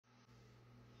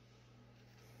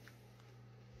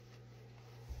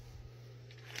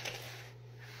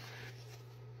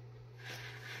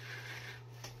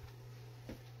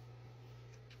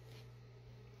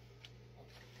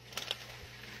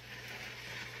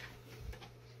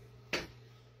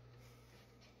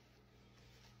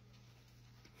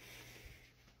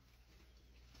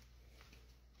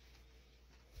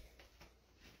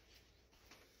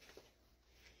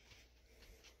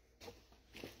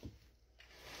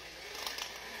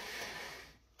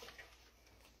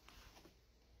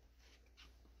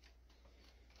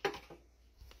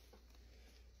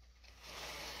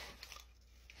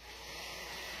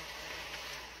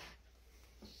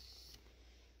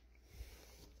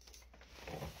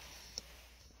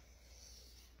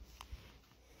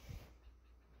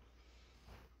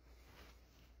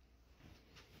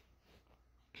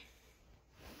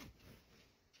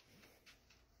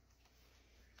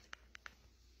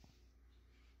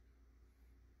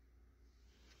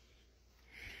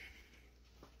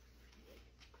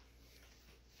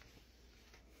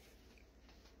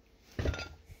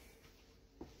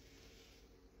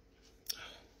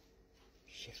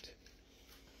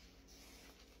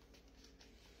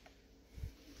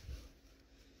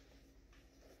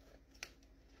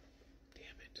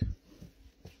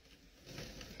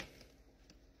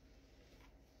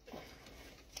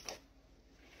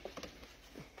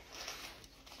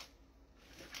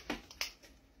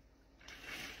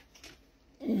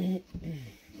May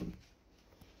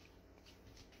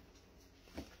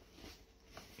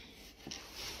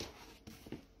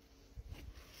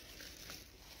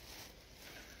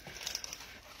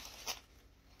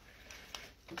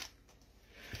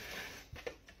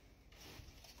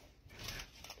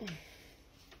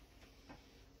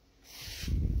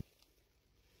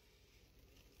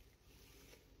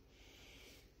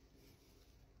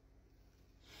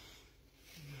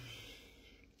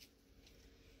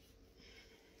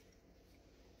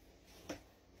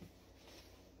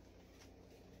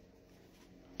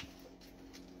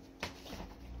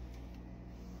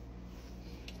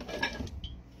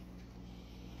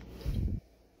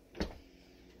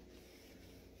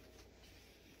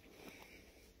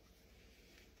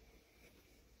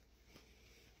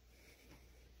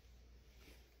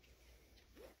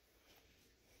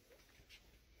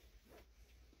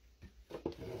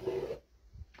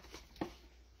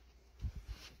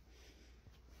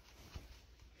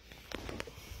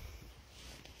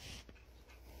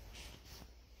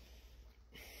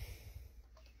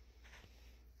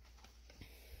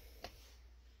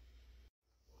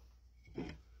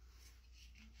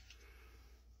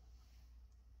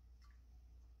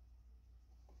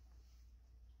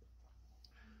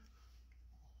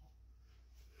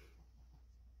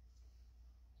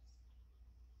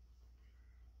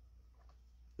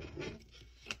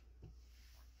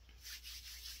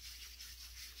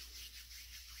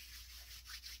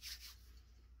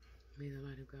the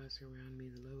light of God surround me,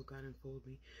 the love of God enfold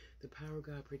me, the power of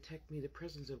God protect me, the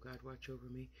presence of God watch over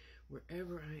me.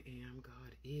 Wherever I am,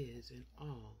 God is, and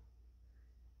all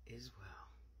is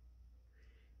well.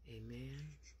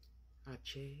 Amen.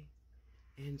 Ache.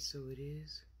 And so it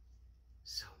is,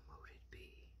 so mote it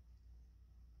be.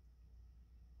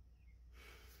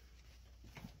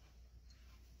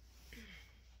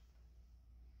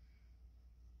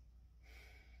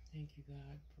 Thank you,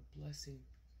 God, for blessing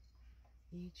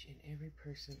each and every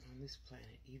person on this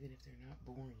planet, even if they're not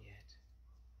born yet.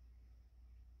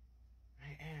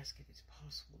 I ask if it's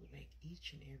possible to make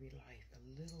each and every life a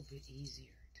little bit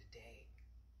easier today.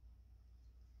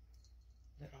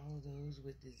 Let all those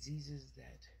with diseases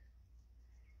that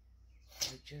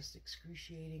are just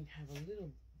excruciating have it a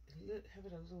little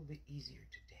bit easier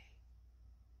today.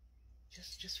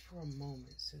 Just for a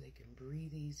moment, so they can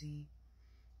breathe easy,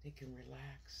 they can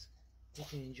relax, they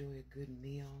can enjoy a good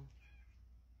meal.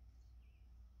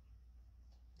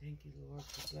 Thank you, Lord,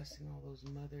 for blessing all those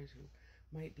mothers who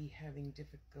might be having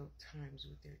difficult times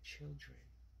with their children.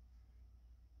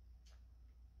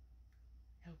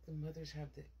 Help the mothers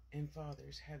and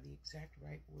fathers have the exact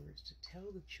right words to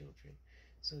tell the children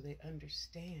so they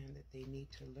understand that they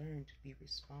need to learn to be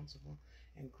responsible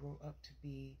and grow up to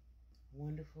be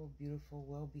wonderful, beautiful,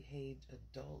 well-behaved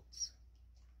adults.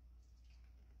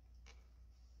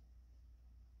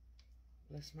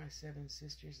 Bless my 7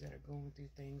 sisters that are going through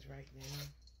things right now.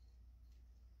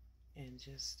 And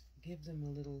just give them a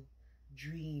little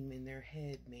dream in their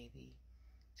head, maybe,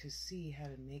 to see how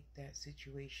to make that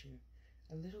situation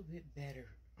a little bit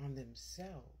better on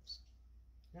themselves,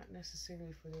 not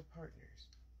necessarily for their partners.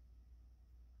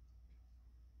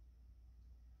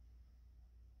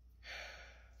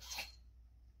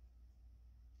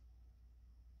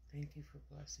 Thank you for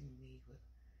blessing me with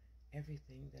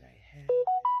everything that I have and will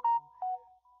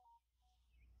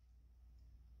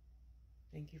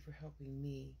have. Thank you for helping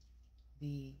me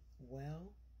be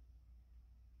well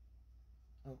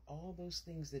of all those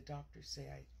things the doctors say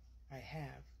I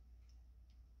have.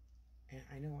 And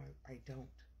I know I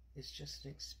don't. It's just an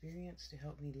experience to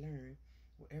help me learn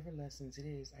whatever lessons it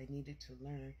is I needed to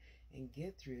learn and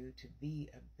get through to be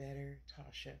a better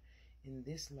Tasha in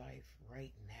this life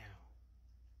right now.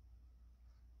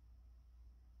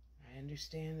 I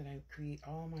understand that I create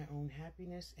all my own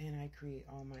happiness and I create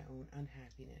all my own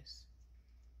unhappiness.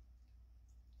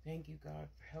 Thank you, God,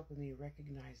 for helping me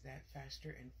recognize that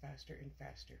faster and faster and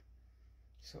faster,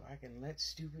 so I can let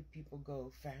stupid people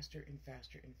go faster and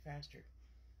faster and faster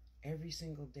every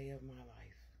single day of my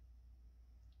life.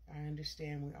 I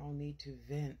understand we all need to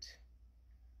vent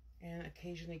and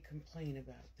occasionally complain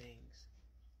about things,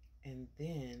 and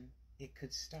then it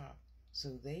could stop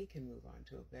so they can move on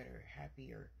to a better,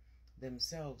 happier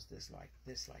themselves this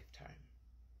lifetime.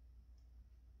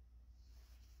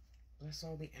 Bless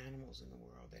all the animals in the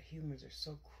world that humans are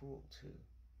so cruel to,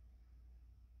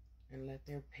 and let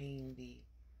their pain be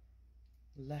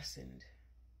lessened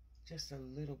just a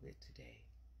little bit today.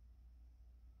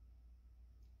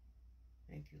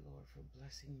 Thank you, Lord, for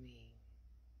blessing me.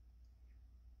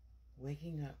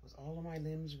 Waking up with all of my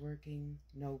limbs working,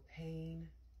 no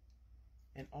pain,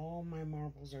 and all my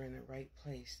marbles are in the right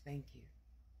place. Thank you.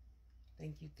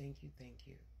 Thank you, thank you, thank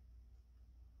you.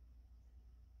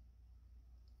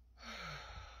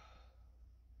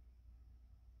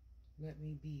 Let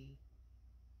me be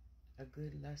a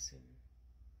good lesson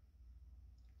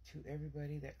to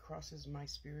everybody that crosses my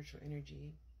spiritual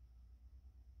energy,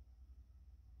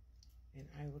 and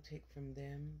I will take from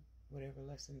them whatever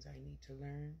lessons I need to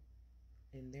learn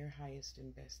in their highest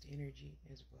and best energy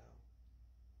as well.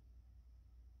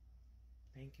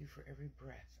 Thank you for every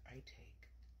breath I take.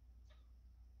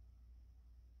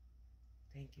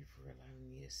 Thank you for allowing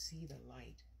me to see the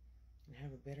light and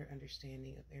have a better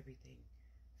understanding of everything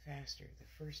faster the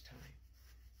first time,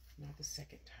 not the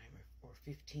second time or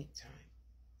 15th time.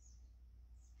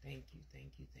 Thank you,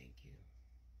 thank you, thank you.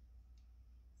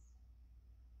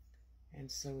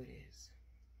 And so it is.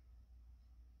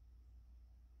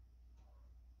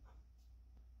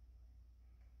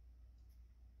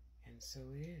 And so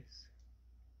it is.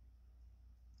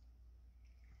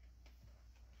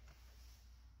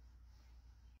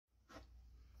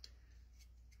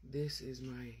 This is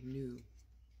my new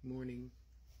morning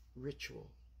ritual.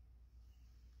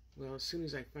 Well, as soon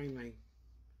as I find my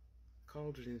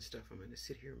cauldron and stuff, I'm going to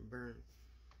sit here and burn.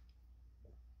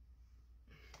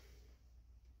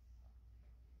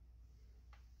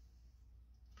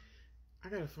 I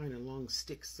got to find a long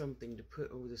stick, something to put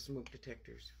over the smoke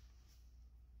detectors,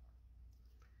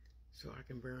 so I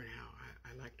can burn how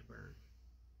I like to burn.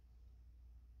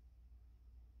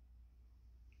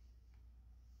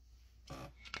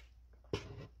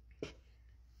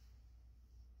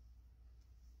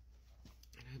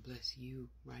 And I bless you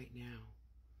right now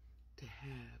to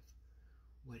have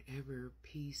whatever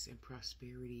peace and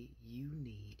prosperity you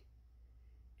need.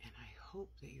 And I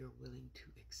hope that you're willing to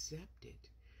accept it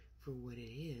for what it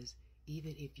is,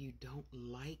 even if you don't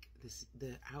like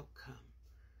the outcome.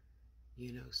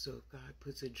 You know, so if God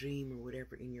puts a dream or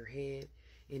whatever in your head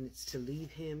and it's to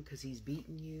leave him because he's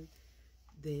beaten you,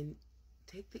 then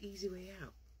take the easy way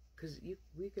out. Because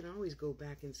we can always go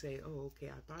back and say, oh, okay,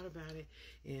 I thought about it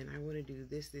and I want to do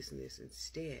this, this, and this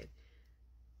instead.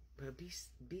 But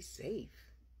be safe.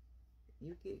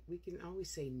 We can always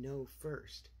say no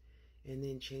first and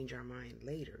then change our mind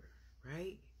later,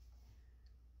 right?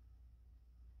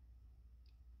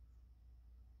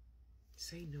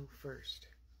 Say no first.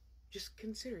 Just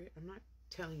consider it. I'm not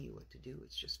telling you what to do.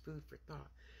 It's just food for thought.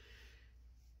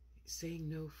 Saying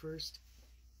no first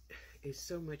is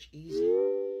so much easier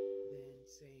than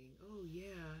saying, oh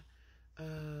yeah,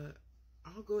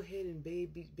 I'll go ahead and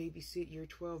babysit your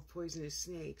 12 poisonous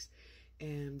snakes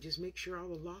and just make sure all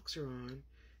the locks are on.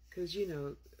 Because, you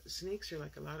know, snakes are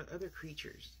like a lot of other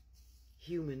creatures,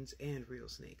 humans and real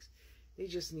snakes. They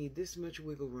just need this much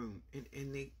wiggle room, and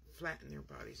they flatten their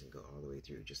bodies and go all the way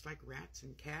through, just like rats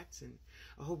and cats and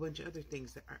a whole bunch of other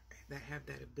things that have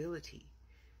that ability.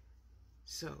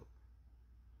 So,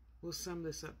 we'll sum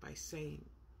this up by saying,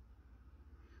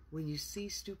 when you see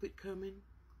stupid coming,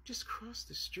 just cross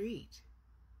the street.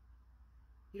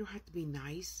 You don't have to be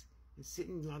nice and sit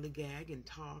and lollygag and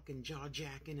talk and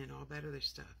jaw-jacking and all that other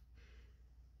stuff.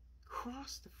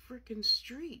 Cross the frickin'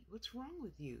 street. What's wrong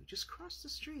with you? Just cross the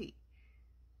street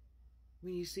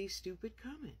when you see stupid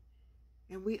coming.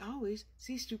 And we always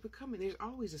see stupid coming. There's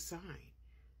always a sign.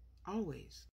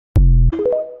 Always.